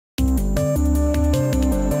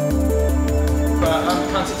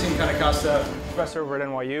Kontokosta, professor over at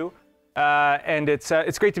NYU. And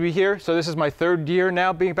it's great to be here. So this is my third year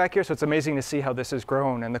now being back here, so it's amazing to see how this has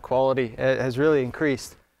grown and the quality has really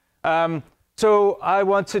increased. So I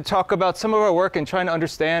want to talk about some of our work in trying to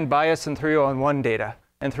understand bias in 301 data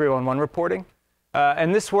and 301 reporting.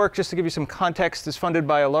 And this work, just to give you some context, is funded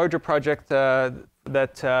by a larger project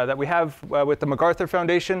that we have with the MacArthur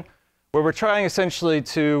Foundation, where we're trying essentially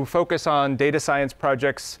to focus on data science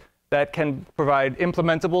projects that can provide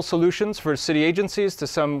implementable solutions for city agencies to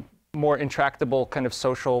some more intractable kind of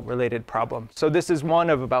social related problems. So this is one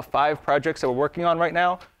of about 5 projects that we're working on right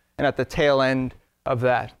now, and at the tail end of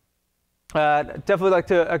that. Definitely like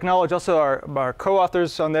to acknowledge also our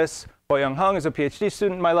co-authors on this. Boyoung Hung is a Ph.D.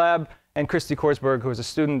 student in my lab, and Christy Korsberg, who is a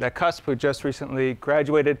student at CUSP, who just recently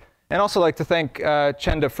graduated. And also like to thank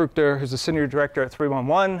Chenda Fruchter, who's the senior director at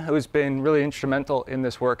 311, who's been really instrumental in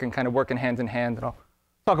this work and kind of working hand in hand. And I'll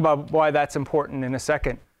talk about why that's important in a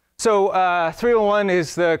second. So 301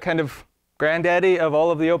 is the kind of granddaddy of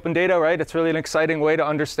all of the open data, right? It's really an exciting way to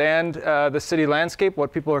understand the city landscape,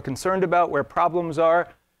 what people are concerned about, where problems are.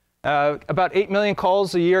 About 8 million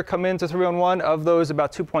calls a year come into 301. Of those,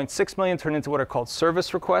 about 2.6 million turn into what are called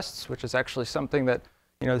service requests, which is actually something that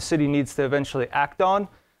the city needs to eventually act on.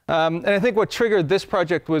 And I think what triggered this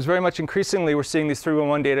project was very much increasingly we're seeing these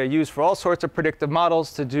 311 data used for all sorts of predictive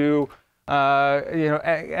models to do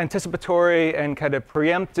anticipatory and kind of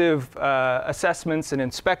preemptive assessments and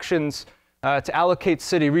inspections to allocate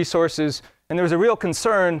city resources. And there was a real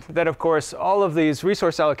concern that, of course, all of these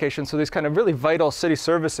resource allocations, so these kind of really vital city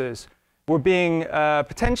services, were being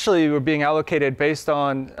potentially being allocated based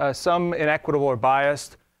on some inequitable or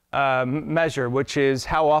biased measure, which is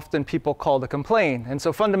how often people call to complain. And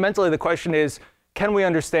so fundamentally, the question is, can we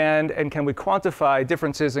understand and can we quantify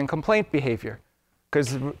differences in complaint behavior?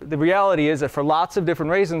 Because the reality is that for lots of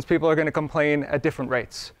different reasons, people are going to complain at different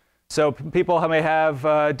rates. So people may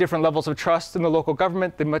have different levels of trust in the local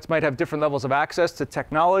government. They might have different levels of access to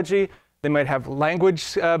technology. They might have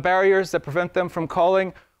language barriers that prevent them from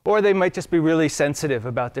calling, or they might just be really sensitive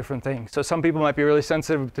about different things. So some people might be really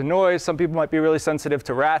sensitive to noise. Some people might be really sensitive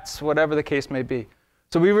to rats, whatever the case may be.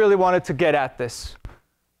 So we really wanted to get at this.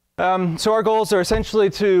 So our goals are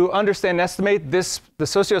essentially to understand and estimate the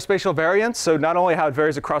socio-spatial variance, so not only how it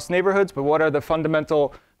varies across neighborhoods, but what are the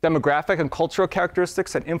fundamental demographic and cultural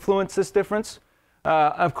characteristics that influence this difference.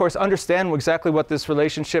 Of course, understand exactly what this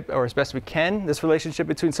relationship, or as best we can, this relationship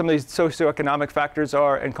between some of these socioeconomic factors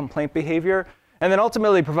are and complaint behavior, and then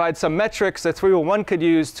ultimately provide some metrics that 301 could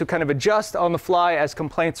use to kind of adjust on the fly as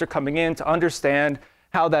complaints are coming in to understand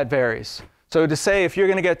how that varies. So to say, if you're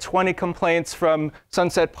going to get 20 complaints from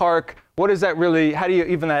Sunset Park, what is that really, how do you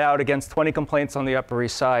even that out against 20 complaints on the Upper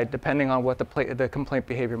East Side, depending on what the complaint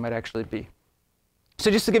behavior might actually be?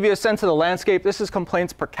 So just to give you a sense of the landscape, this is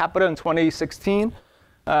complaints per capita in 2016.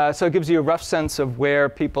 So it gives you a rough sense of where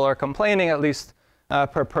people are complaining, at least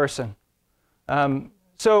per person.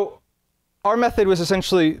 So our method was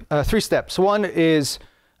essentially 3 steps. One is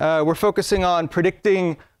we're focusing on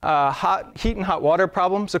predicting heat and hot water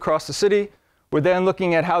problems across the city. We're then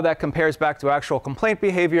looking at how that compares back to actual complaint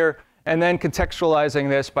behavior, and then contextualizing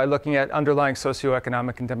this by looking at underlying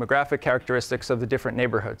socioeconomic and demographic characteristics of the different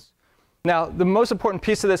neighborhoods. Now, the most important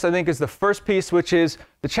piece of this, I think, is the first piece, which is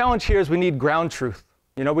the challenge here is we need ground truth.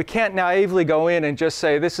 We can't naively go in and just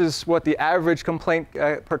say, this is what the average complaint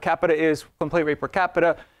per capita is, complaint rate per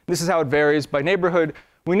capita. This is how it varies by neighborhood.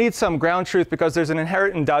 We need some ground truth because there's an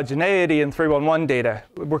inherent endogeneity in 311 data.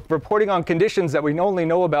 We're reporting on conditions that we only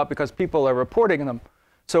know about because people are reporting them.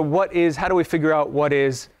 So how do we figure out what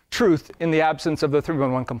is truth in the absence of the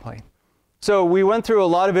 311 complaint? So we went through a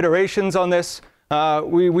lot of iterations on this.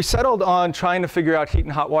 We settled on trying to figure out heat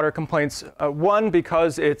and hot water complaints. One,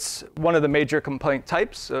 because it's one of the major complaint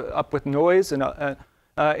types, up with noise and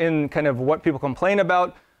in kind of what people complain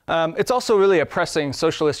about. It's also really a pressing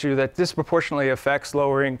social issue that disproportionately affects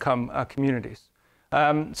lower income communities.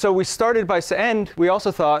 So we started by saying, we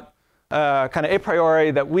also thought kind of a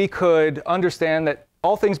priori that we could understand that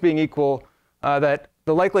all things being equal, that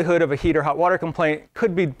the likelihood of a heat or hot water complaint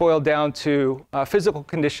could be boiled down to physical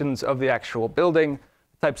conditions of the actual building,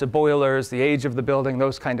 types of boilers, the age of the building,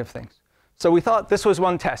 those kind of things. So we thought this was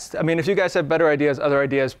one test. I mean, if you guys have better ideas, other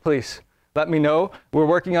ideas, please let me know. We're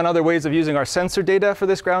working on other ways of using our sensor data for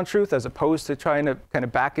this ground truth as opposed to trying to kind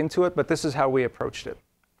of back into it, but this is how we approached it.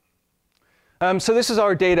 So this is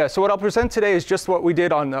our data. So what I'll present today is just what we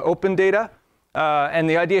did on the open data. And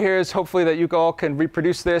the idea here is hopefully that you all can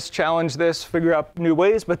reproduce this, challenge this, figure out new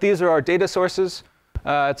ways, but these are our data sources.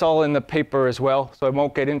 It's all in the paper as well, so I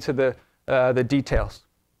won't get into the details.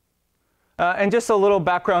 And just a little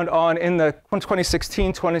background on in the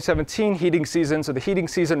 2016-2017 heating season. So the heating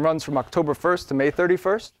season runs from October 1st to May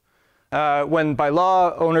 31st, when by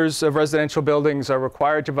law, owners of residential buildings are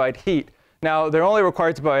required to provide heat. Now, they're only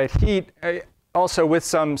required to provide heat also with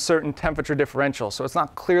some certain temperature differential. So it's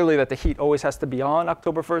not clearly that the heat always has to be on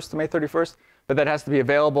October 1st to May 31st, but that has to be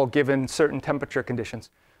available given certain temperature conditions.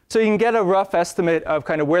 So you can get a rough estimate of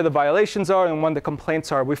kind of where the violations are and when the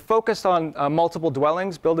complaints are. We focused on multiple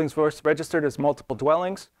dwellings, buildings registered as multiple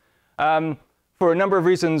dwellings. For a number of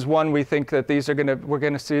reasons. One, we think that we're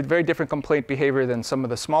going to see very different complaint behavior than some of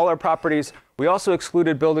the smaller properties. We also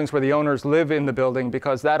excluded buildings where the owners live in the building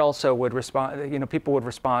because that also would respond, people would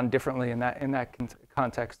respond differently in that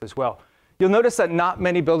context as well. You'll notice that not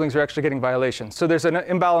many buildings are actually getting violations. So there's an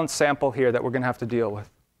imbalanced sample here that we're going to have to deal with.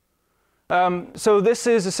 So this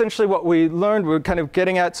is essentially what we learned. We're kind of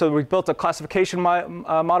getting at, so we built a classification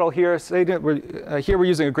model here. So here we're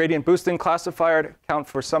using a gradient boosting classifier to account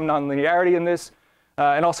for some nonlinearity in this,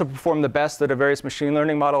 and also perform the best of the various machine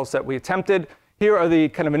learning models that we attempted. Here are the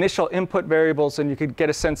kind of initial input variables, and you could get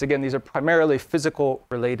a sense, again, these are primarily physical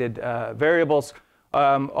related variables,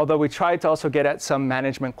 although we tried to also get at some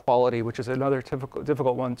management quality, which is another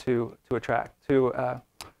difficult one to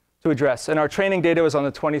address. And our training data was on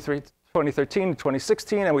the 2013 to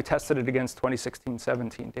 2016, and we tested it against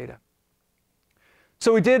 2016-17 data.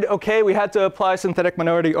 So we did OK. We had to apply synthetic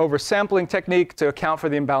minority oversampling technique to account for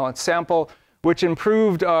the imbalanced sample, which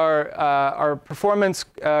improved our performance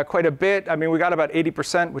quite a bit. I mean, we got about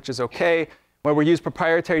 80%, which is OK. When we use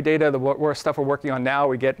proprietary data, the stuff we're working on now,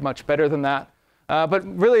 we get much better than that. But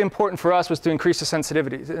really important for us was to increase the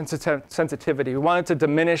sensitivity. We wanted to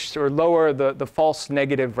diminish or lower the false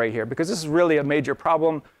negative right here, because this is really a major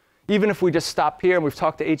problem. Even if we just stop here, and we've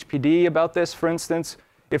talked to HPD about this, for instance,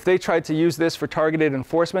 if they tried to use this for targeted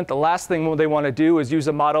enforcement, the last thing they want to do is use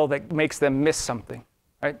a model that makes them miss something,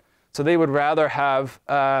 right? So they would rather have,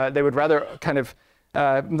 have the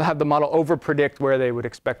model overpredict where they would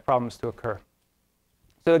expect problems to occur.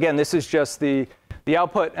 So again, this is just the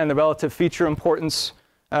output and the relative feature importance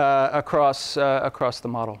across the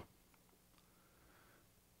model.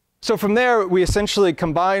 So from there, we essentially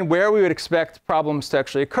combine where we would expect problems to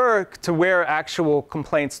actually occur to where actual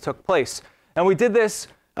complaints took place. And we did this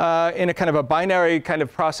in a kind of a binary kind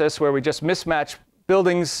of process where we just mismatch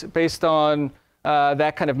buildings based on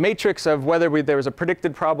that kind of matrix of whether there was a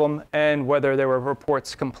predicted problem and whether there were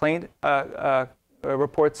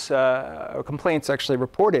complaints actually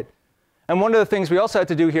reported. And one of the things we also had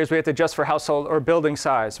to do here is we had to adjust for household or building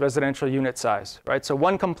size, residential unit size, right? So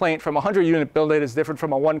one complaint from a 100-unit building is different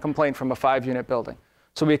from one complaint from a 5-unit building.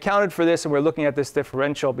 So we accounted for this, and we're looking at this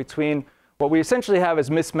differential between what we essentially have as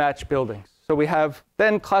mismatched buildings. So we have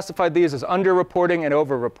then classified these as underreporting and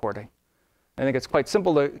overreporting. I think it's quite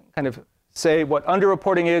simple to kind of say what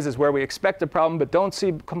underreporting is where we expect a problem but don't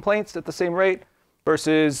see complaints at the same rate,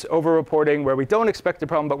 versus overreporting where we don't expect a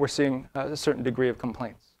problem but we're seeing a certain degree of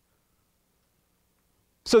complaints.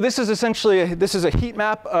 So this is essentially a heat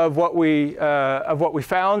map of what we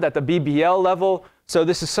found at the BBL level. So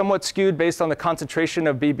this is somewhat skewed based on the concentration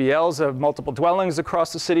of BBLs of multiple dwellings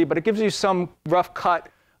across the city, but it gives you some rough cut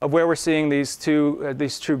of where we're seeing these two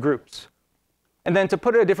groups. And then to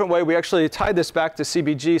put it a different way, we actually tied this back to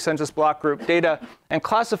CBG, census block group data, and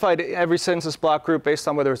classified every census block group based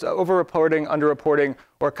on whether it's overreporting, underreporting,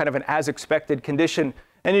 or kind of an as-expected condition.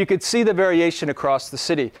 And you could see the variation across the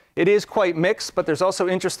city. It is quite mixed, but there's also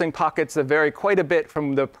interesting pockets that vary quite a bit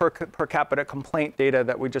from the per capita complaint data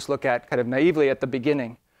that we just look at kind of naively at the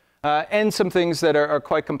beginning. And some things that are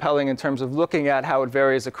quite compelling in terms of looking at how it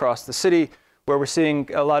varies across the city, where we're seeing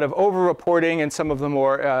a lot of over-reporting in some of the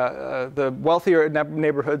more the wealthier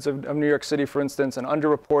neighborhoods of New York City, for instance, and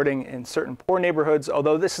under-reporting in certain poor neighborhoods,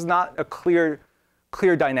 although this is not a clear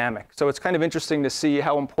dynamic. So it's kind of interesting to see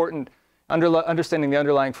how important understanding the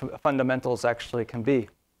underlying fundamentals actually can be.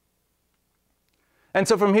 And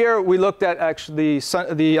so from here, we looked at actually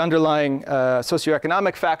the underlying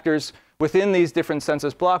socioeconomic factors within these different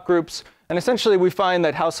census block groups. And essentially, we find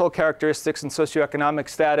that household characteristics and socioeconomic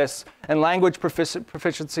status and language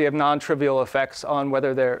proficiency have non-trivial effects on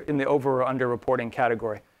whether they're in the over or under reporting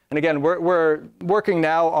category. And again, we're working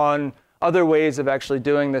now on other ways of actually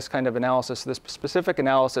doing this kind of analysis, this specific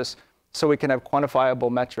analysis, so we can have quantifiable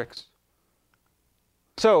metrics.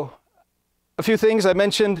 So a few things I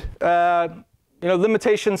mentioned.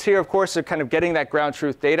 Limitations here, of course, are kind of getting that ground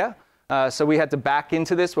truth data. So we had to back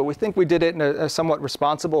into this, but we think we did it in a somewhat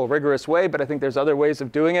responsible, rigorous way, but I think there's other ways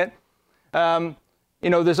of doing it.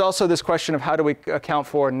 There's also this question of how do we account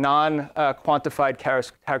for non-quantified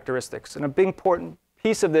characteristics. And a big important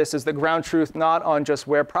piece of this is the ground truth, not on just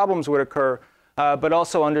where problems would occur, but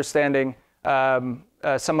also understanding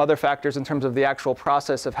some other factors in terms of the actual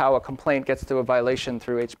process of how a complaint gets to a violation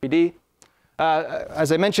through HPD.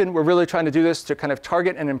 As I mentioned, we're really trying to do this to kind of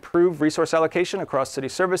target and improve resource allocation across city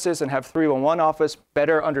services and have 311 office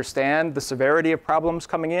better understand the severity of problems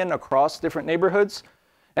coming in across different neighborhoods.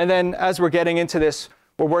 And then as we're getting into this,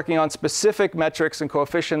 we're working on specific metrics and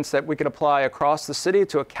coefficients that we can apply across the city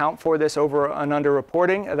to account for this over and under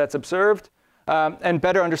reporting that's observed, and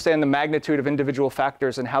better understand the magnitude of individual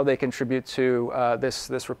factors and how they contribute to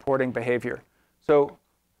this reporting behavior. So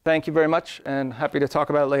thank you very much, and happy to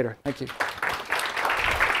talk about it later. Thank you.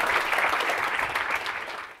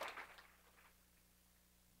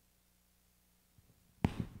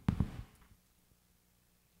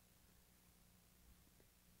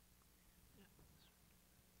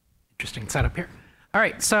 Interesting setup here. All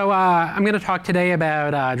right, so I'm going to talk today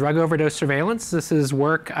about drug overdose surveillance. This is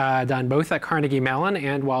work done both at Carnegie Mellon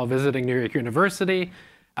and while visiting New York University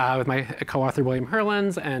with my co-author William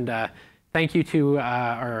Herlens, and thank you to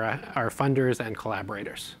our funders and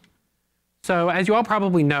collaborators. So as you all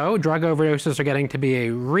probably know, drug overdoses are getting to be a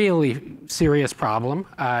really serious problem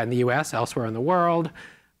in the US, elsewhere in the world.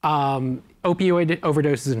 Opioid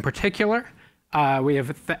overdoses in particular. We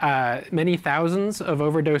have many thousands of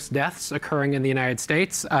overdose deaths occurring in the United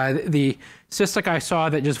States. The statistic I saw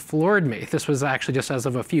that just floored me, this was actually just as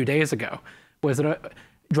of a few days ago, was that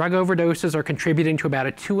drug overdoses are contributing to about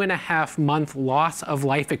a 2.5-month loss of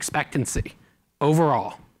life expectancy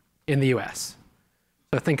overall in the US.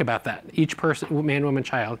 So think about that. Each person, man, woman,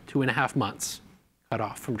 child, 2.5 months cut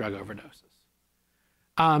off from drug overdoses.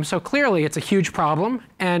 So clearly it's a huge problem,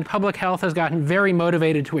 and public health has gotten very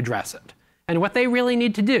motivated to address it. And what they really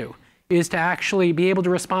need to do is to actually be able to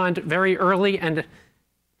respond very early and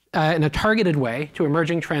in a targeted way to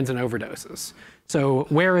emerging trends in overdoses. So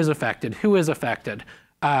where is affected? Who is affected?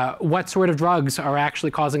 What sort of drugs are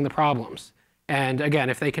actually causing the problems? And again,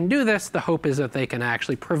 if they can do this, the hope is that they can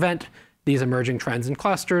actually prevent these emerging trends in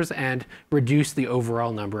clusters and reduce the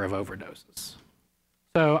overall number of overdoses.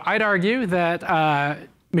 So I'd argue that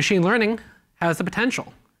machine learning has the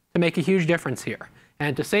potential to make a huge difference here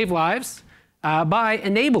and to save lives by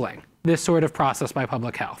enabling this sort of process by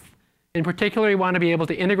public health. In particular, we want to be able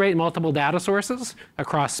to integrate multiple data sources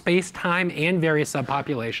across space, time, and various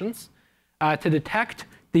subpopulations to detect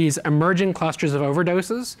these emerging clusters of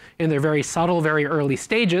overdoses in their very subtle, very early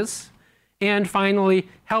stages, and finally,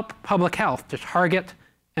 help public health to target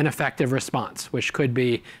an effective response, which could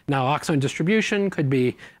be naloxone distribution, could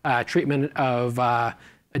be treatment of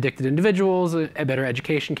addicted individuals, better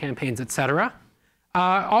education campaigns, et cetera.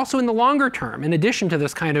 Also in the longer term, in addition to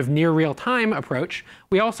this kind of near real-time approach,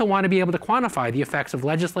 we also want to be able to quantify the effects of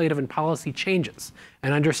legislative and policy changes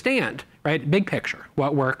and understand, right, big picture,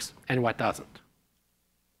 what works and what doesn't.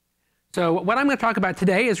 So what I'm going to talk about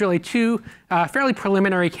today is really two fairly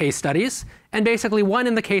preliminary case studies, and basically one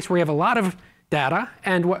in the case where we have a lot of data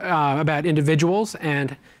and about individuals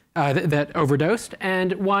and that overdosed,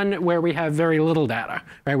 and one where we have very little data,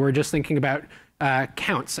 right? We're just thinking about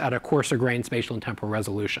counts at a coarser grained spatial and temporal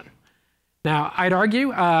resolution. Now, I'd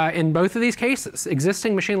argue in both of these cases,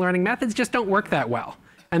 existing machine learning methods just don't work that well.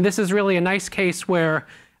 And this is really a nice case where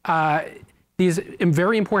these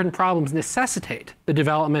very important problems necessitate the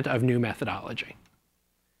development of new methodology.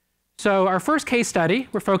 So our first case study,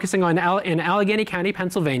 we're focusing on in Allegheny County,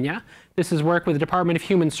 Pennsylvania. This is work with the Department of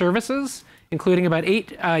Human Services, including about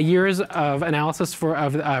 8 years of analysis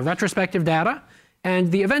of retrospective data.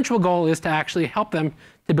 And the eventual goal is to actually help them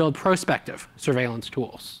to build prospective surveillance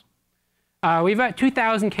tools. We've got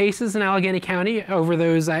 2,000 cases in Allegheny County over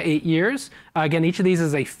those 8 years. Again, each of these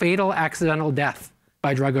is a fatal accidental death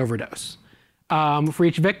by drug overdose. For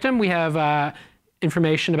each victim, we have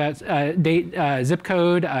information about date, zip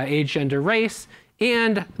code, age, gender, race,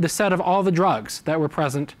 and the set of all the drugs that were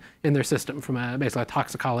present in their system from basically a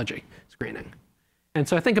toxicology screening. And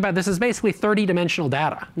so think about this as basically 30-dimensional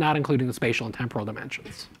data, not including the spatial and temporal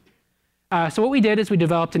dimensions. So what we did is we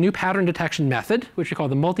developed a new pattern detection method, which we call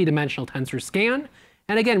the multidimensional tensor scan.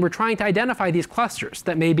 And again, we're trying to identify these clusters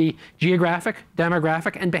that may be geographic,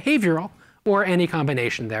 demographic, and behavioral, or any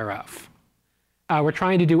combination thereof. We're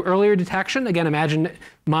trying to do earlier detection. Again, imagine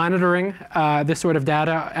monitoring this sort of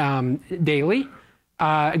data daily.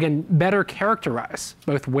 Again, better characterize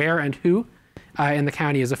both where and who in the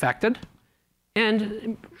county is affected.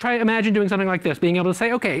 And imagine doing something like this, being able to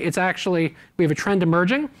say, okay, it's actually, we have a trend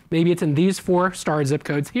emerging. Maybe it's in these 4 starred zip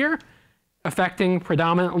codes here, affecting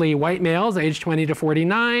predominantly white males aged 20 to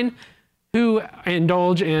 49 who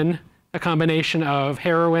indulge in a combination of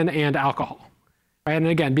heroin and alcohol. right? And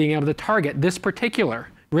again, being able to target this particular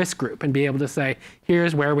risk group and be able to say,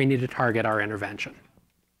 here's where we need to target our intervention.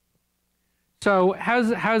 So how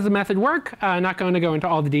does the method work? Not going to go into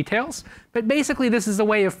all the details, but basically this is a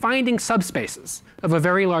way of finding subspaces of a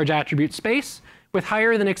very large attribute space with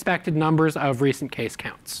higher than expected numbers of recent case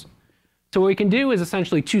counts. So what we can do is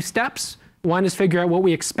essentially 2 steps. One is figure out what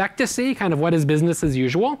we expect to see, kind of what is business as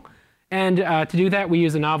usual. And to do that, we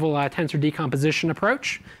use a novel tensor decomposition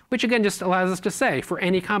approach, which again just allows us to say for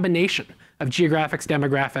any combination of geographics,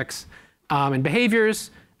 demographics, and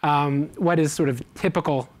behaviors, what is sort of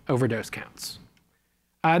typical overdose counts.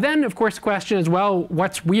 Then, of course, the question is, well,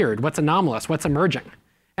 what's weird? What's anomalous? What's emerging?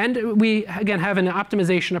 And we, again, have an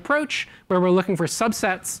optimization approach where we're looking for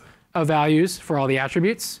subsets of values for all the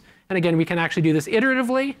attributes. And again, we can actually do this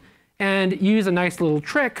iteratively and use a nice little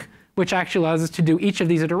trick, which actually allows us to do each of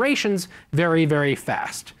these iterations very, very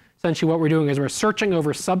fast. Essentially, what we're doing is we're searching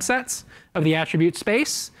over subsets of the attribute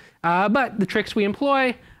space. But the tricks we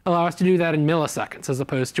employ allow us to do that in milliseconds, as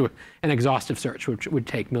opposed to an exhaustive search, which would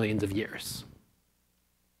take millions of years.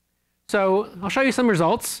 So I'll show you some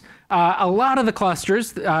results. A lot of the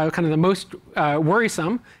clusters, kind of the most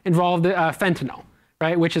worrisome, involved fentanyl,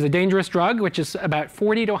 right, which is a dangerous drug, which is about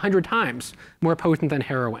 40 to 100 times more potent than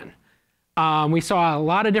heroin. We saw a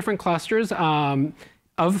lot of different clusters of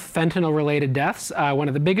fentanyl-related deaths. One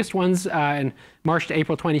of the biggest ones in March to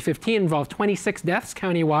April 2015 involved 26 deaths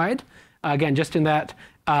countywide, again, just in that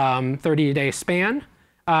 30-day span.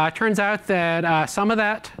 Turns out that some of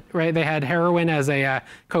that, right, they had heroin as a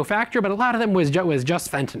cofactor, but a lot of them was just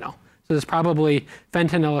fentanyl. So there's probably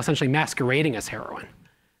fentanyl essentially masquerading as heroin.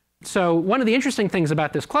 So one of the interesting things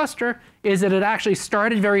about this cluster is that it actually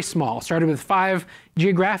started very small, started with 5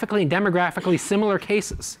 geographically and demographically similar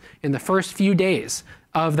cases in the first few days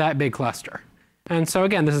of that big cluster. And so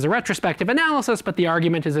again, this is a retrospective analysis, but the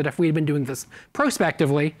argument is that if we'd been doing this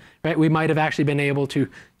prospectively, right, we might have actually been able to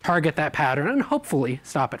target that pattern and hopefully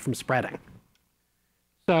stop it from spreading.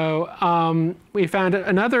 So we found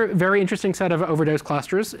another very interesting set of overdose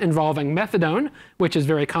clusters involving methadone, which is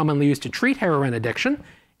very commonly used to treat heroin addiction,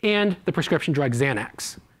 and the prescription drug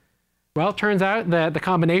Xanax. Well, it turns out that the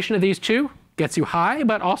combination of these two gets you high,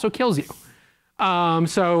 but also kills you.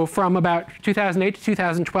 So from about 2008 to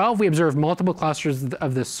 2012, we observed multiple clusters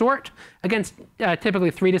of this sort, against typically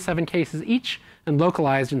 3 to 7 cases each, and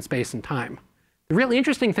localized in space and time. The really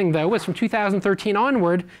interesting thing, though, was from 2013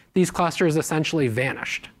 onward, these clusters essentially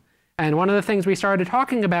vanished. And one of the things we started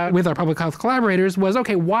talking about with our public health collaborators was,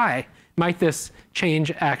 OK, why might this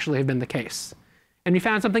change actually have been the case? And we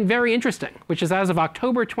found something very interesting, which is as of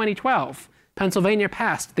October 2012, Pennsylvania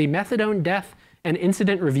passed the Methadone Death and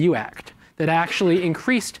Incident Review Act that actually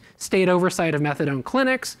increased state oversight of methadone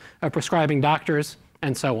clinics, of prescribing doctors,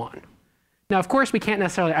 and so on. Now, of course, we can't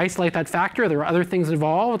necessarily isolate that factor. There are other things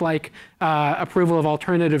involved, like approval of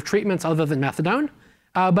alternative treatments other than methadone.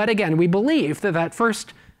 But again, we believe that that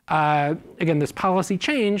first, again, this policy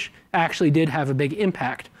change actually did have a big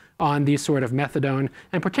impact on these sort of methadone,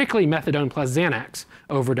 and particularly methadone plus Xanax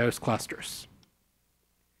overdose clusters.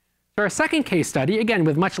 So our second case study, again,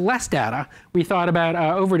 with much less data, we thought about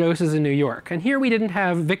overdoses in New York. And here we didn't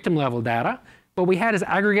have victim-level data. What we had is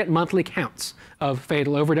aggregate monthly counts of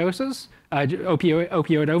fatal overdoses, opioid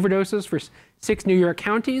overdoses for 6 New York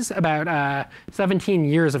counties, about 17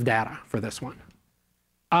 years of data for this one.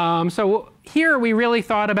 So here we really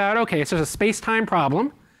thought about, OK, it's just a space-time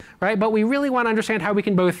problem, right? But we really want to understand how we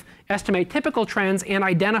can both estimate typical trends and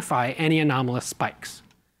identify any anomalous spikes.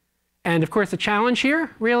 And of course, the challenge here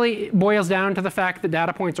really boils down to the fact that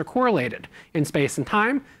data points are correlated in space and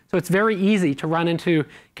time. So it's very easy to run into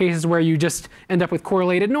cases where you just end up with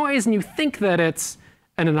correlated noise, and you think that it's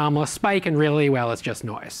an anomalous spike, and really, well, it's just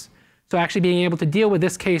noise. So actually being able to deal with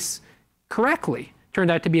this case correctly turned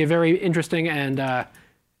out to be a very interesting and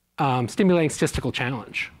stimulating statistical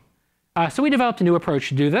challenge. So we developed a new approach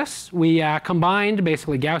to do this. We combined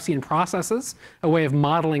basically Gaussian processes, a way of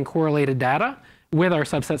modeling correlated data, with our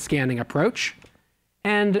subset scanning approach.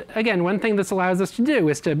 And again, one thing this allows us to do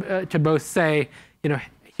is to both say, you know,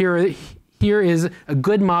 here is a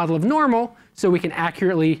good model of normal, so we can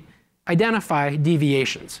accurately identify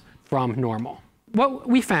deviations from normal. What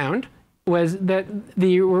we found was that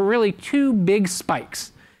there were really 2 big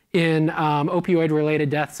spikes in opioid-related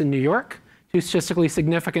deaths in New York, 2 statistically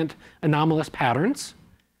significant anomalous patterns.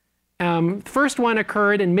 The first one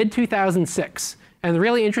occurred in mid-2006. And the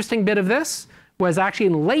really interesting bit of this was actually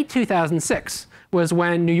in late 2006 was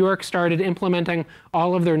when New York started implementing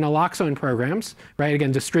all of their naloxone programs, right?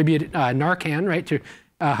 Again, distribute Narcan, right, to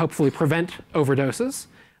hopefully prevent overdoses.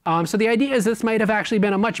 So the idea is this might have actually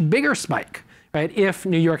been a much bigger spike, right, if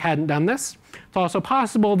New York hadn't done this. It's also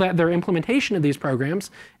possible that their implementation of these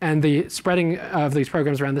programs and the spreading of these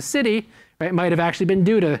programs around the city, right, might have actually been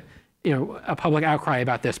due to a public outcry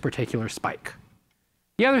about this particular spike.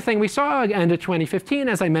 The other thing we saw end of 2015,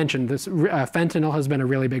 as I mentioned, this fentanyl has been a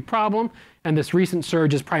really big problem, and this recent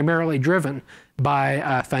surge is primarily driven by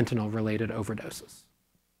fentanyl-related overdoses.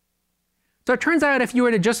 So it turns out if you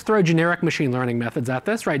were to just throw generic machine learning methods at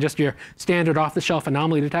this, right, just your standard off-the-shelf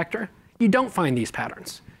anomaly detector, you don't find these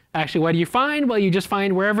patterns. Actually, what do you find? Well, you just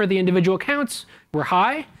find wherever the individual counts were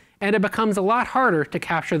high, and it becomes a lot harder to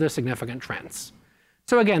capture the significant trends.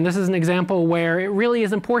 So again, this is an example where it really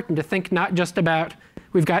is important to think not just about,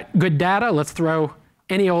 we've got good data, let's throw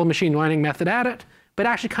any old machine learning method at it, but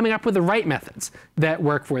actually coming up with the right methods that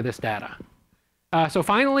work for this data. So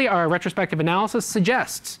finally, our retrospective analysis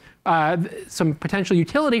suggests some potential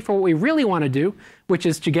utility for what we really want to do, which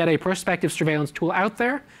is to get a prospective surveillance tool out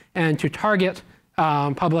there and to target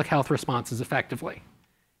public health responses effectively.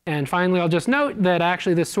 And finally, I'll just note that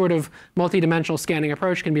actually this sort of multidimensional scanning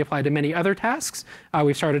approach can be applied to many other tasks.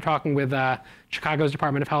 We've started talking with Chicago's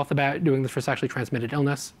Department of Health about doing this for sexually transmitted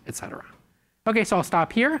illness, et cetera. OK, so I'll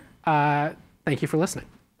stop here. Thank you for listening.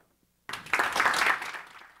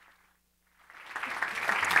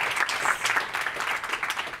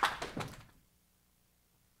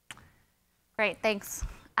 Great, thanks.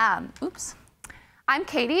 I'm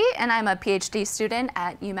Katie, and I'm a PhD student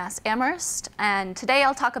at UMass Amherst. And today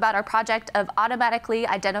I'll talk about our project of automatically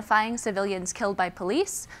identifying civilians killed by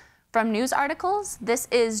police from news articles. This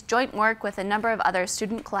is joint work with a number of other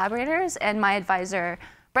student collaborators and my advisor,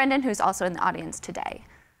 Brendan, who's also in the audience today.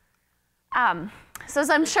 So as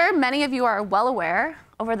I'm sure many of you are well aware,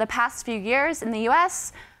 over the past few years in the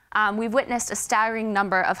US, we've witnessed a staggering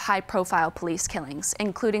number of high-profile police killings,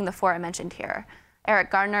 including the 4 I mentioned here.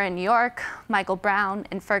 Eric Garner in New York, Michael Brown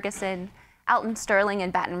in Ferguson, Alton Sterling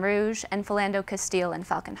in Baton Rouge, and Philando Castile in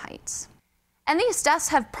Falcon Heights. And these deaths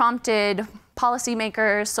have prompted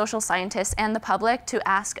policymakers, social scientists, and the public to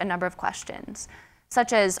ask a number of questions,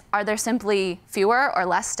 such as, are there simply fewer or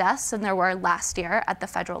less deaths than there were last year at the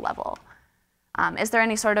federal level? Is there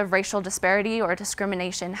any sort of racial disparity or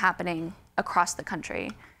discrimination happening across the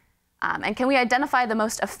country? And can we identify the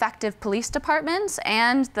most effective police departments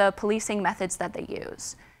and the policing methods that they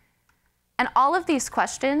use? And all of these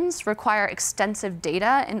questions require extensive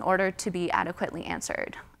data in order to be adequately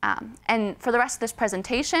answered. And for the rest of this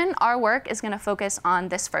presentation, our work is going to focus on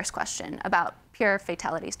this first question about pure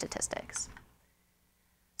fatality statistics.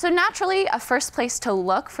 So naturally, a first place to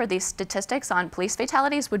look for these statistics on police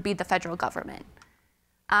fatalities would be the federal government.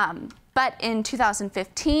 But in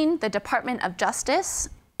 2015, the Department of Justice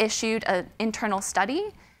issued an internal study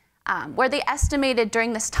where they estimated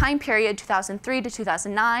during this time period, 2003 to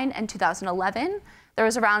 2009 and 2011, there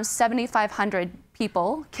was around 7,500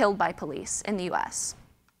 people killed by police in the US.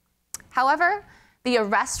 However, the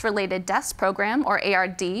Arrest-Related Deaths Program, or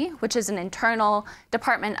ARD, which is an internal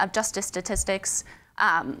Department of Justice statistics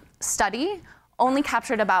study, only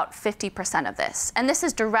captured about 50% of this. And this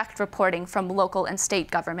is direct reporting from local and state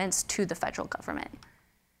governments to the federal government.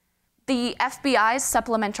 The FBI's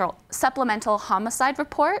supplemental homicide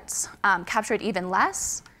reports captured even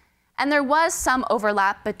less. And there was some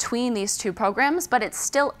overlap between these two programs, but it's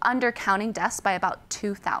still undercounting deaths by about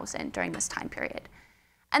 2,000 during this time period.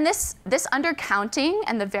 And this undercounting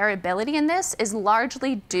and the variability in this is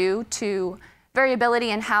largely due to variability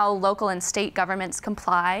in how local and state governments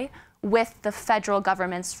comply with the federal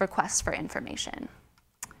government's requests for information.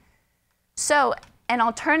 So an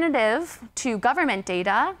alternative to government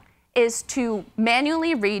data is to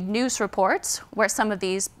manually read news reports where some of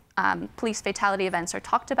these police fatality events are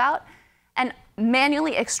talked about and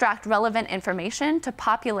manually extract relevant information to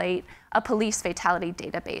populate a police fatality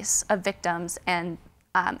database of victims and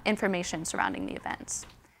information surrounding the events.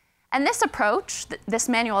 And this approach, this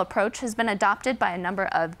manual approach, has been adopted by a number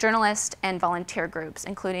of journalist and volunteer groups,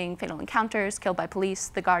 including Fatal Encounters, Killed by Police,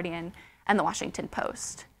 The Guardian, and The Washington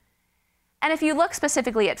Post. And if you look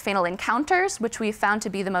specifically at Fatal Encounters, which we've found to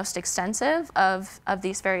be the most extensive of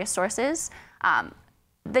these various sources,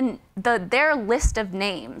 their list of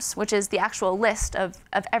names, which is the actual list of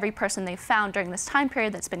every person they've found during this time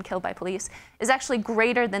period that's been killed by police, is actually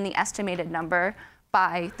greater than the estimated number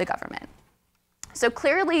by the government. So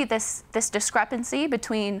clearly this discrepancy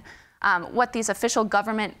between what these official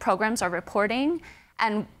government programs are reporting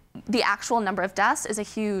and the actual number of deaths is a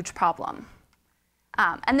huge problem.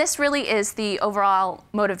 And this really is the overall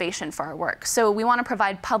motivation for our work. So we want to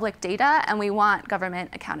provide public data and we want government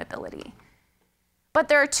accountability. But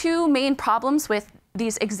there are two main problems with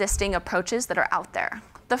these existing approaches that are out there.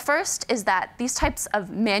 The first is that these types of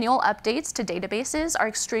manual updates to databases are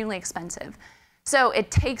extremely expensive. So it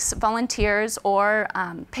takes volunteers or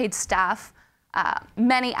paid staff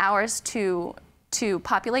many hours to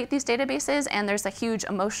populate these databases, and there's a huge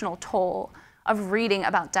emotional toll of reading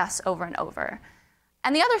about deaths over and over.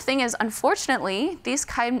 And the other thing is, unfortunately, these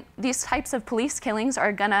types of police killings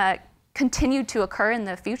are gonna continue to occur in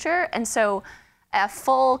the future, and so a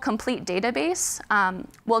full, complete database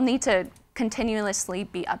will need to continuously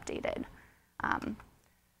be updated.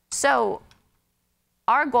 So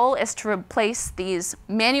our goal is to replace these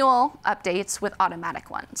manual updates with automatic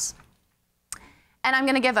ones. And I'm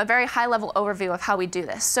going to give a very high-level overview of how we do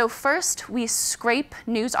this. So first, we scrape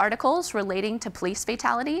news articles relating to police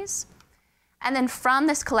fatalities. And then from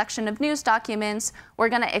this collection of news documents, we're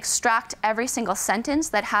going to extract every single sentence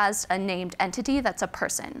that has a named entity that's a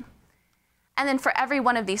person. And then for every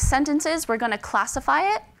one of these sentences, we're going to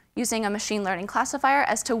classify it using a machine learning classifier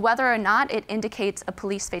as to whether or not it indicates a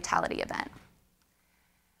police fatality event.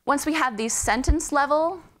 Once we have these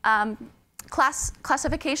sentence-level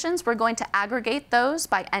classifications, we're going to aggregate those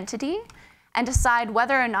by entity and decide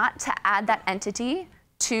whether or not to add that entity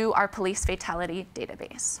to our police fatality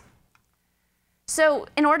database. So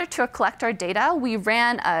in order to collect our data, we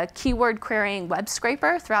ran a keyword querying web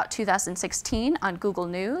scraper throughout 2016 on Google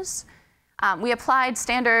News. We applied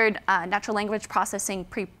standard natural language processing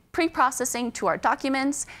pre-processing to our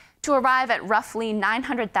documents to arrive at roughly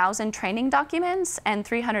 900,000 training documents and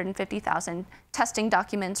 350,000 testing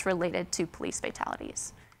documents related to police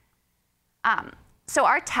fatalities. So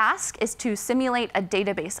our task is to simulate a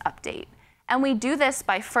database update. And we do this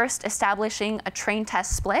by first establishing a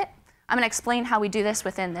train-test split. I'm going to explain how we do this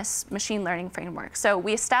within this machine learning framework. So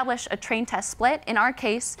we establish a train-test split. In our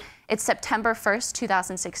case, it's September 1st,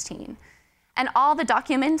 2016. And all the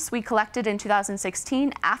documents we collected in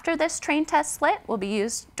 2016 after this train test split will be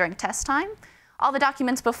used during test time. All the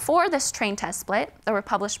documents before this train test split that were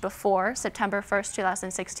published before September 1st,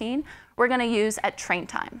 2016, we're going to use at train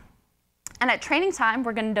time. And at training time,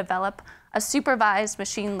 we're going to develop a supervised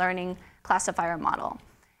machine learning classifier model.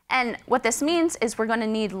 And what this means is we're going to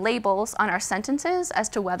need labels on our sentences as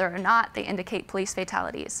to whether or not they indicate police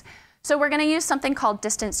fatalities. So we're going to use something called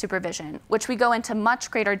distant supervision, which we go into much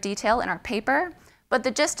greater detail in our paper. But the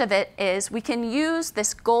gist of it is we can use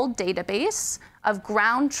this gold database of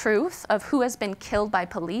ground truth of who has been killed by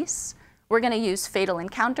police. We're going to use fatal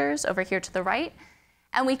encounters over here to the right.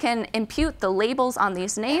 And we can impute the labels on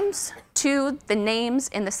these names to the names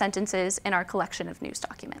in the sentences in our collection of news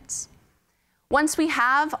documents. Once we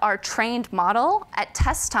have our trained model, at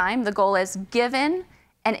test time, the goal is given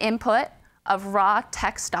an input of raw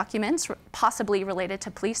text documents possibly related to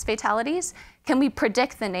police fatalities, can we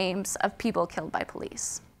predict the names of people killed by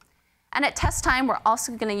police? And at test time, we're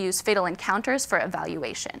also going to use fatal encounters for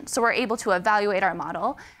evaluation. So we're able to evaluate our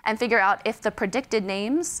model and figure out if the predicted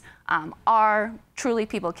names are truly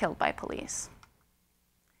people killed by police.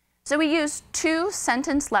 So we use two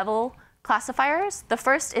sentence-level classifiers. The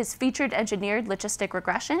first is featured engineered logistic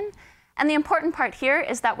regression. And the important part here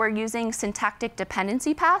is that we're using syntactic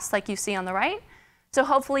dependency paths like you see on the right. So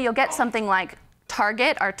hopefully you'll get something like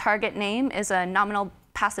target. Our target name is a nominal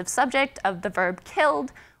passive subject of the verb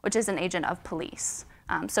killed, which is an agent of police.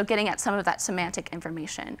 So getting at some of that semantic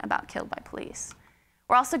information about killed by police.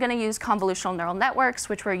 We're also going to use convolutional neural networks,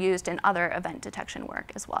 which were used in other event detection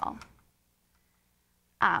work as well.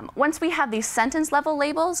 Once we have these sentence level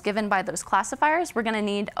labels given by those classifiers, we're going to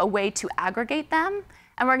need a way to aggregate them.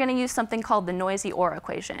 And we're going to use something called the noisy OR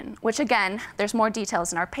equation, which again, there's more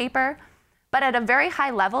details in our paper. But at a very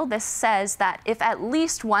high level, this says that if at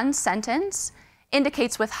least one sentence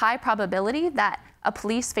indicates with high probability that a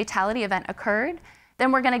police fatality event occurred,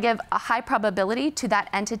 then we're going to give a high probability to that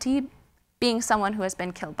entity being someone who has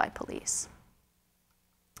been killed by police.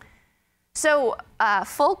 So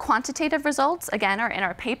full quantitative results, again, are in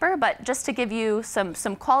our paper. But just to give you some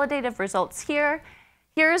qualitative results here,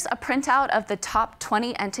 here's a printout of the top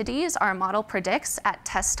 20 entities our model predicts at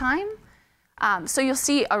test time. So you'll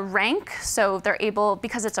see a rank. So they're able,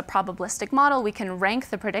 because it's a probabilistic model, we can rank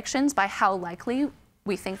the predictions by how likely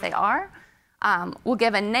we think they are. We'll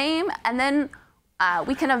give a name, and then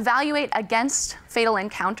we can evaluate against fatal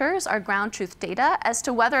encounters, our ground truth data, as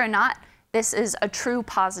to whether or not this is a true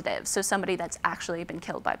positive, so somebody that's actually been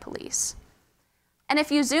killed by police. And if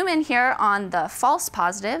you zoom in here on the false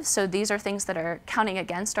positives, so these are things that are counting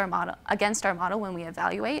against our model when we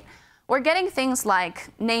evaluate, we're getting things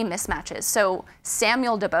like name mismatches. So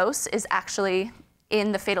Samuel DeBose is actually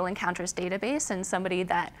in the fatal encounters database and somebody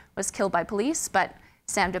that was killed by police, but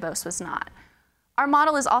Sam DeBose was not. Our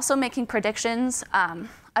model is also making predictions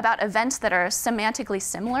about events that are semantically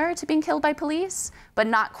similar to being killed by police, but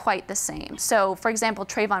not quite the same. So for example,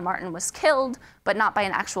 Trayvon Martin was killed, but not by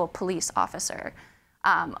an actual police officer.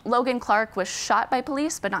 Logan Clark was shot by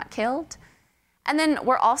police, but not killed. And then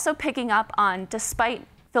we're also picking up on, despite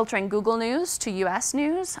filtering Google News to US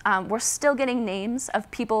News, we're still getting names of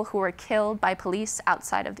people who were killed by police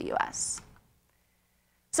outside of the US.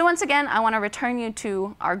 So once again, I want to return you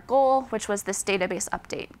to our goal, which was this database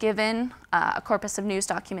update. Given a corpus of news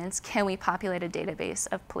documents, can we populate a database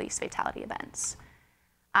of police fatality events?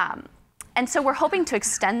 And so we're hoping to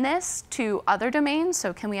extend this to other domains.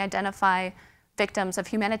 So can we identify victims of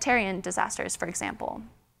humanitarian disasters, for example?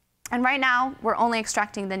 And right now, we're only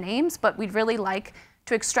extracting the names, but we'd really like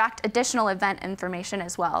to extract additional event information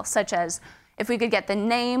as well, such as if we could get the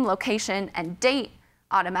name, location, and date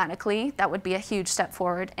automatically, that would be a huge step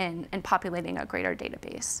forward in populating a greater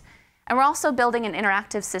database. And we're also building an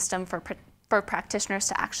interactive system for practitioners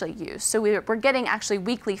to actually use. So we're getting actually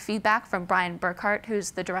weekly feedback from Brian Burkhart,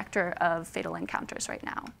 who's the director of Fatal Encounters right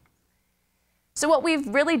now. So what we've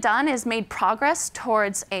really done is made progress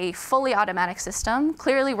towards a fully automatic system.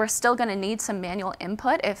 Clearly, we're still going to need some manual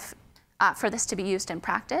input for this to be used in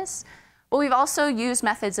practice. But we've also used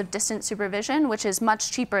methods of distant supervision, which is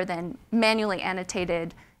much cheaper than manually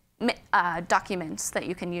annotated documents that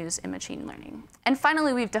you can use in machine learning. And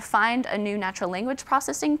finally, we've defined a new natural language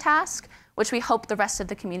processing task, which we hope the rest of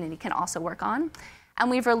the community can also work on. And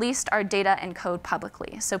we've released our data and code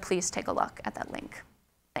publicly, so please take a look at that link.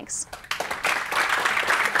 Thanks.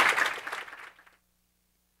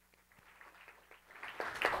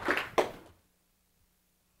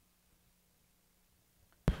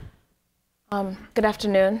 Good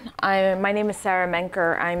afternoon. My name is Sara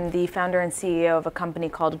Menker. I'm the founder and CEO of a company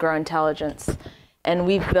called Grow Intelligence, and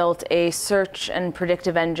we've built a search and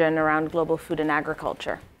predictive engine around global food and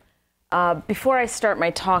agriculture. Before I start my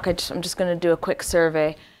talk, I'm just going to do a quick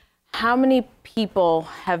survey. How many people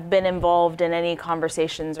have been involved in any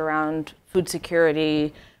conversations around food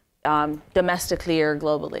security, domestically or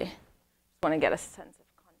globally? Just want to get a sense of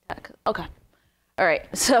context. Okay. All right.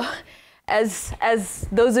 So, as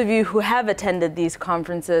those of you who have attended these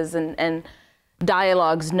conferences and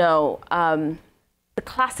dialogues know, the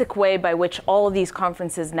classic way by which all of these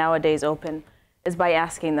conferences nowadays open is by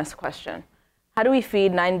asking this question: how do we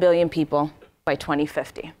feed 9 billion people by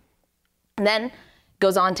 2050? And then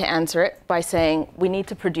goes on to answer it by saying we need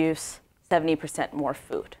to produce 70% more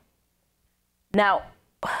food. Now,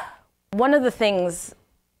 one of the things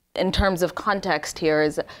in terms of context here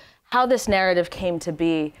is how this narrative came to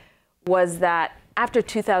be was that after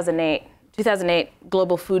 2008,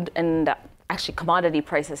 global food and actually commodity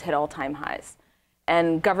prices hit all-time highs.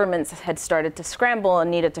 And governments had started to scramble and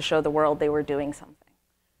needed to show the world they were doing something.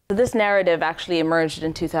 So this narrative actually emerged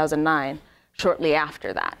in 2009, shortly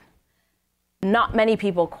after that. Not many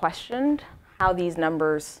people questioned how these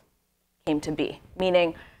numbers came to be,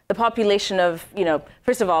 meaning the population of,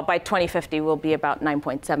 first of all, by 2050 will be about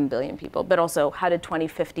 9.7 billion people, but also how did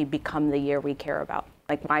 2050 become the year we care about?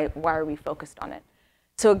 Like, why are we focused on it?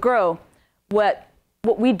 So at Grow, what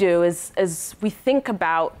we do is we think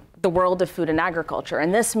about the world of food and agriculture.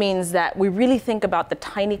 And this means that we really think about the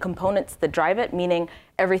tiny components that drive it, meaning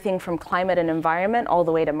everything from climate and environment all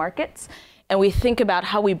the way to markets. And we think about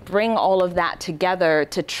how we bring all of that together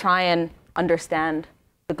to try and understand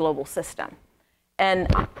the global system.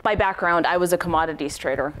 And by background, I was a commodities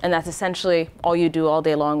trader. And that's essentially all you do all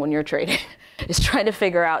day long when you're trading, is trying to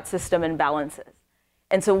figure out system imbalances.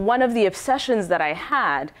 And so one of the obsessions that I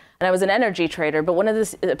had, and I was an energy trader, but one of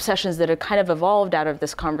the obsessions that had kind of evolved out of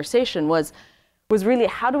this conversation was really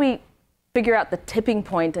how do we figure out the tipping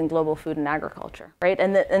point in global food and agriculture, right?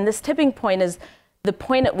 And this tipping point is the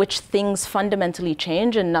point at which things fundamentally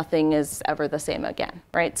change and nothing is ever the same again,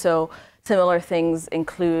 right? So similar things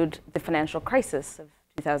include the financial crisis of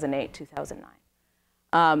 2008,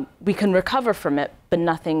 2009. We can recover from it, but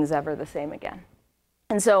nothing's ever the same again.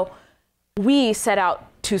 And so we set out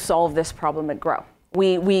to solve this problem at Grow.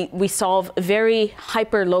 We solve very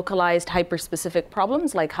hyper-localized, hyper-specific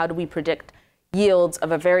problems, like how do we predict yields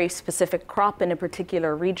of a very specific crop in a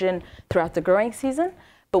particular region throughout the growing season.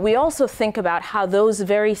 But we also think about how those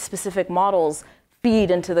very specific models feed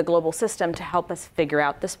into the global system to help us figure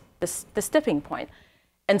out this tipping point.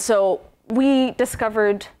 And so we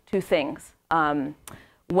discovered two things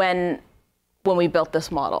when we built this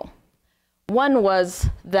model. One was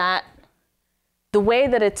that the way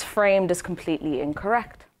that it's framed is completely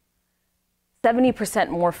incorrect. 70%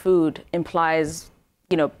 more food implies,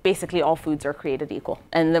 basically all foods are created equal.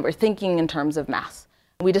 And that we're thinking in terms of mass.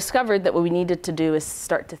 We discovered that what we needed to do is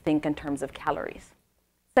start to think in terms of calories.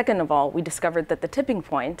 Second of all, we discovered that the tipping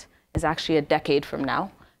point is actually a decade from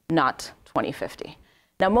now, not 2050.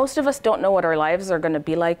 Now, most of us don't know what our lives are going to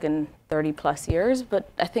be like in 30 plus years, but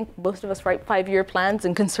I think most of us write 5-year plans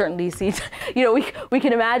and can certainly see, we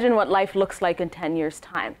can imagine what life looks like in 10 years'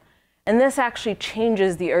 time. And this actually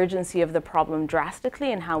changes the urgency of the problem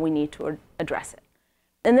drastically and how we need to address it.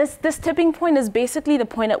 And this tipping point is basically the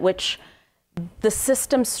point at which the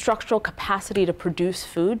system's structural capacity to produce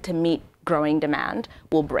food to meet growing demand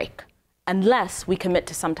will break, unless we commit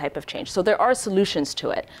to some type of change. So there are solutions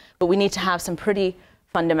to it, but we need to have some pretty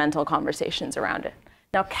fundamental conversations around it.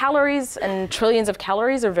 Now, calories and trillions of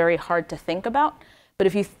calories are very hard to think about, but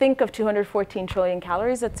if you think of 214 trillion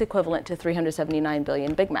calories, that's equivalent to 379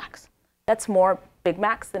 billion Big Macs. That's more Big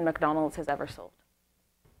Macs than McDonald's has ever sold.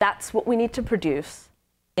 That's what we need to produce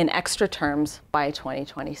in extra terms by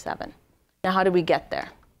 2027. Now, how do we get there?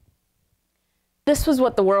 This was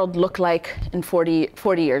what the world looked like in 40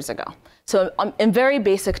 years ago. So in very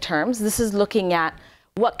basic terms, this is looking at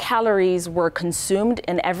what calories were consumed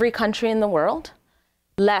in every country in the world,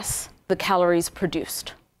 less the calories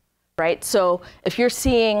produced, right? So if you're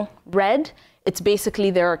seeing red, it's basically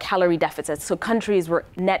there are calorie deficits. So countries were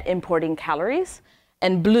net importing calories,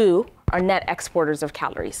 and blue are net exporters of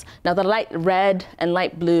calories. Now the light red and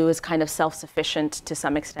light blue is kind of self-sufficient to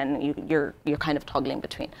some extent. You're kind of toggling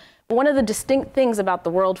between. But one of the distinct things about the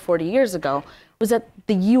world 40 years ago was that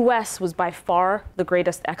the US was by far the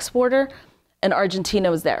greatest exporter, and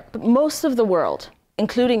Argentina was there. But most of the world,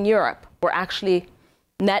 including Europe, were actually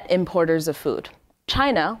net importers of food.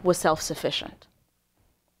 China was self-sufficient.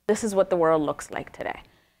 This is what the world looks like today.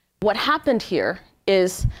 What happened here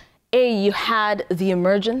is, you had the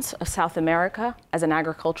emergence of South America as an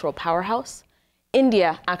agricultural powerhouse.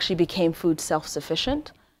 India actually became food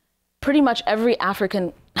self-sufficient. Pretty much every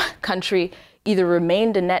African country either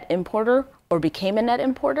remained a net importer or became a net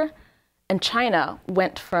importer. And China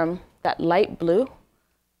went from that light blue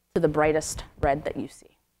to the brightest red that you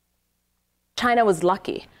see. China was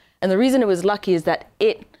lucky. And the reason it was lucky is that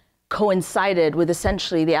it coincided with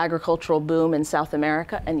essentially the agricultural boom in South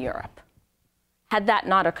America and Europe. Had that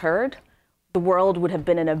not occurred, the world would have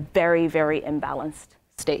been in a very, very imbalanced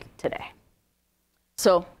state today.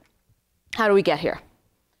 So how do we get here?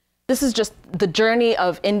 This is just the journey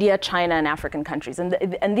of India, China, and African countries. And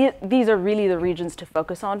these are really the regions to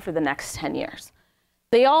focus on for the next 10 years.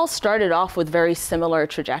 They all started off with very similar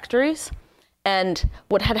trajectories. And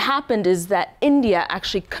what had happened is that India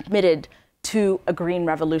actually committed to a green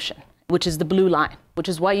revolution, which is the blue line, which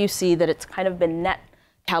is why you see that it's kind of been net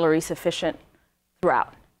calorie sufficient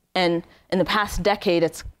throughout. And in the past decade,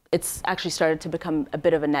 it's actually started to become a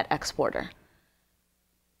bit of a net exporter.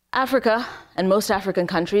 Africa and most African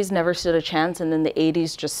countries never stood a chance, and in the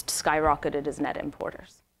 80s just skyrocketed as net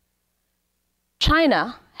importers.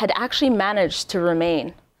 China had actually managed to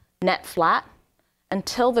remain net flat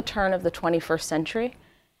until the turn of the 21st century,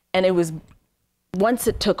 and it was, once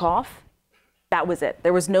it took off, that was it.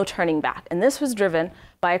 There was no turning back. And this was driven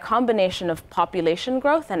by a combination of population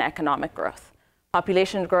growth and economic growth.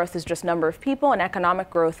 Population growth is just number of people, and economic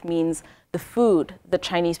growth means the food that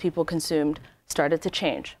Chinese people consumed started to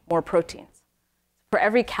change, more proteins. For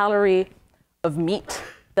every calorie of meat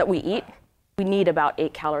that we eat, we need about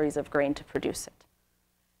 8 calories of grain to produce it.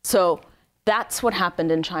 So that's what happened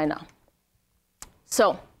in China.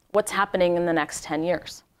 So what's happening in the next 10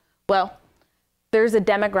 years? Well, there's a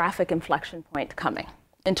demographic inflection point coming.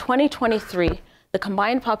 In 2023, the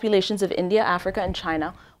combined populations of India, Africa, and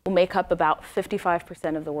China will make up about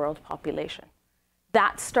 55% of the world population.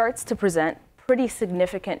 That starts to present pretty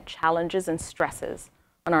significant challenges and stresses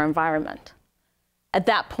on our environment. At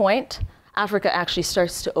that point, Africa actually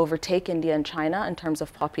starts to overtake India and China in terms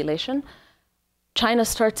of population. China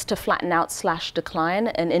starts to flatten out / decline,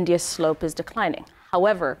 and India's slope is declining.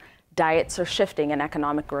 However, diets are shifting and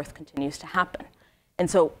economic growth continues to happen. And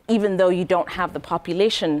so even though you don't have the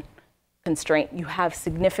population constraint, you have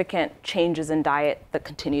significant changes in diet that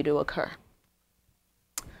continue to occur.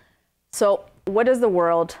 So what does the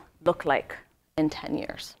world look like in 10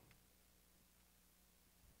 years?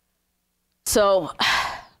 So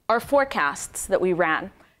our forecasts that we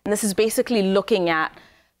ran, and this is basically looking at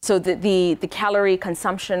the calorie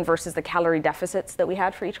consumption versus the calorie deficits that we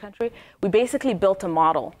had for each country. We basically built a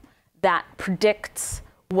model that predicts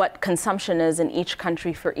what consumption is in each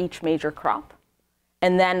country for each major crop,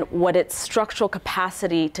 and then what its structural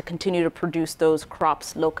capacity to continue to produce those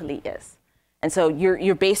crops locally is. And so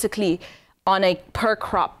you're basically on a per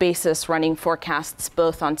crop basis running forecasts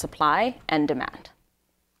both on supply and demand.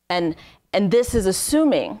 And this is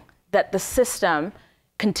assuming that the system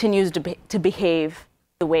continues to behave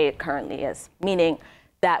the way it currently is, meaning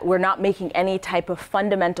that we're not making any type of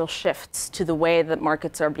fundamental shifts to the way that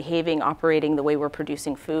markets are behaving, operating, the way we're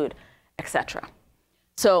producing food, etc.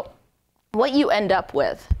 So what you end up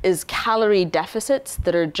with is calorie deficits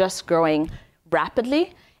that are just growing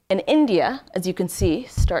rapidly. And India, as you can see,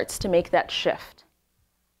 starts to make that shift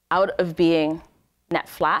out of being net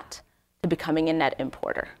flat to becoming a net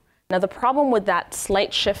importer. Now, the problem with that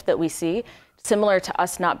slight shift that we see, similar to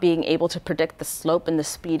us not being able to predict the slope and the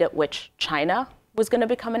speed at which China was going to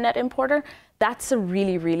become a net importer, that's a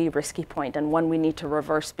really, really risky point and one we need to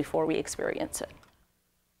reverse before we experience it.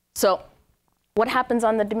 So what happens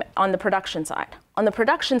on the production side? On the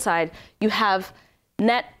production side, you have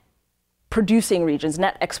net producing regions,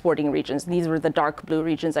 net exporting regions. These were the dark blue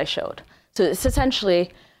regions I showed. So it's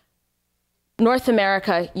essentially North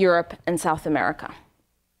America, Europe, and South America.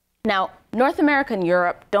 Now, North America and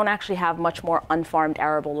Europe don't actually have much more unfarmed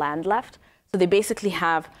arable land left. So they basically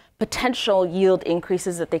have potential yield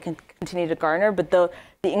increases that they can continue to garner, but the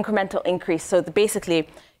incremental increase, so basically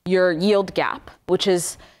your yield gap, which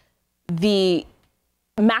is the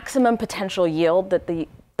maximum potential yield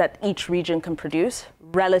that each region can produce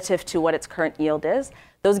relative to what its current yield is.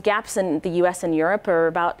 Those gaps in the US and Europe are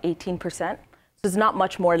about 18%. So there's not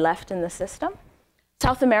much more left in the system.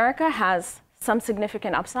 South America has some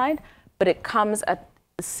significant upside, but it comes at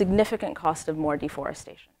a significant cost of more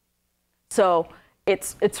deforestation. So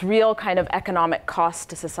it's real kind of economic cost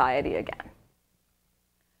to society again.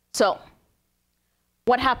 So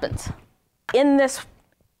what happens? In this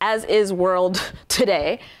as-is world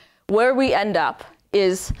today, where we end up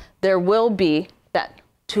is there will be that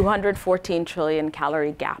 214 trillion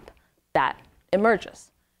calorie gap that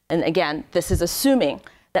emerges. And again, this is assuming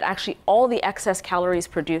that actually all the excess calories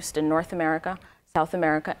produced in North America, South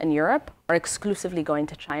America, and Europe are exclusively going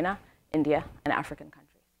to China, India, and African countries.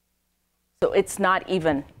 So it's not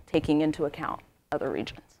even taking into account other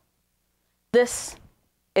regions. This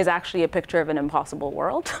is actually a picture of an impossible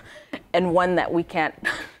world and one that we can't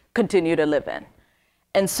continue to live in.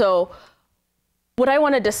 And so what I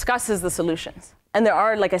want to discuss is the solutions. And there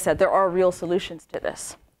are, like I said, there are real solutions to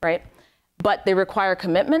this, right? But they require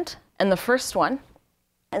commitment. And the first one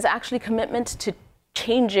is actually commitment to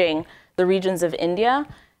changing the regions of India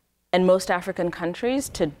and most African countries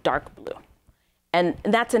to dark blue. And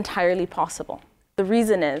that's entirely possible. The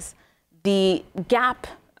reason is the gap,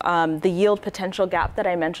 the yield potential gap that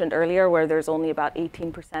I mentioned earlier, where there's only about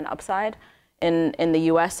 18% upside in the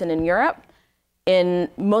US and in Europe. In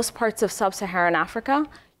most parts of sub-Saharan Africa,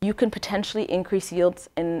 you can potentially increase yields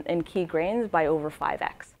in key grains by over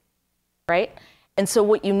 5x, right? And so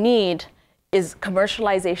what you need is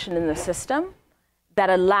commercialization in the system that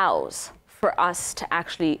allows for us to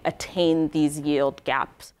actually attain these yield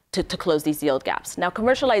gaps, to close these yield gaps. Now,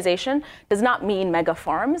 commercialization does not mean mega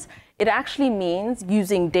farms. It actually means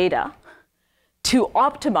using data to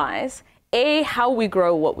optimize, A, how we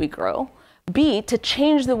grow what we grow, B, to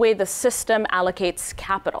change the way the system allocates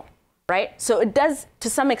capital, right? So it does, to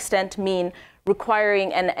some extent, mean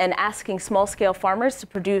requiring and asking small-scale farmers to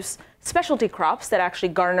produce specialty crops that actually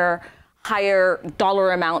garner higher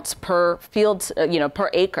dollar amounts per field, per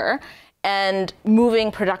acre, and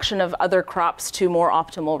moving production of other crops to more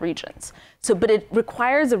optimal regions. So, but it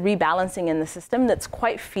requires a rebalancing in the system that's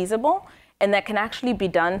quite feasible and that can actually be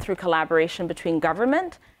done through collaboration between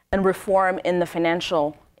government and reform in the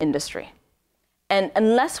financial industry. And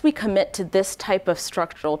unless we commit to this type of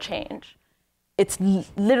structural change, it's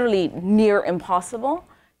literally near impossible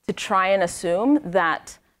to try and assume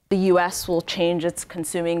that the US will change its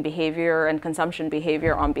consuming behavior and consumption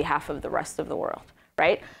behavior on behalf of the rest of the world,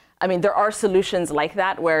 right? I mean, there are solutions like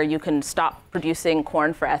that where you can stop producing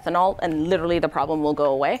corn for ethanol and literally the problem will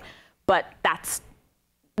go away, but that's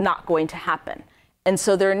not going to happen. And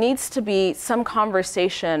so there needs to be some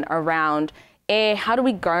conversation around, A, how do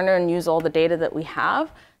we garner and use all the data that we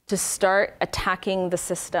have to start attacking the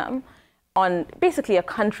system on basically a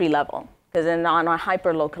country level, because on a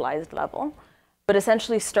hyper-localized level, but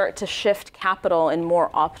essentially start to shift capital in more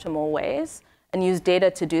optimal ways and use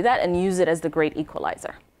data to do that and use it as the great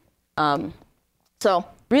equalizer. So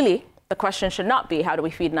really, the question should not be how do we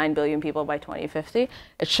feed 9 billion people by 2050?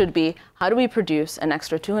 It should be how do we produce an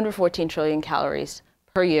extra 214 trillion calories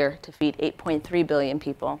per year to feed 8.3 billion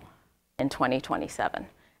people in 2027.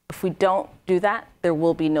 If we don't do that, there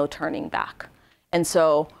will be no turning back. And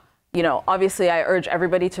so, obviously I urge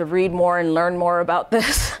everybody to read more and learn more about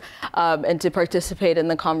this and to participate in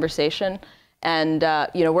the conversation. And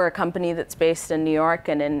we're a company that's based in New York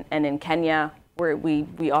and in Kenya, where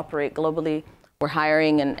we operate globally. we're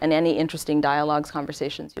hiring, and any interesting dialogues,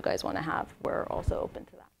 conversations you guys want to have, we're also open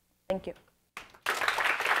to that. Thank you.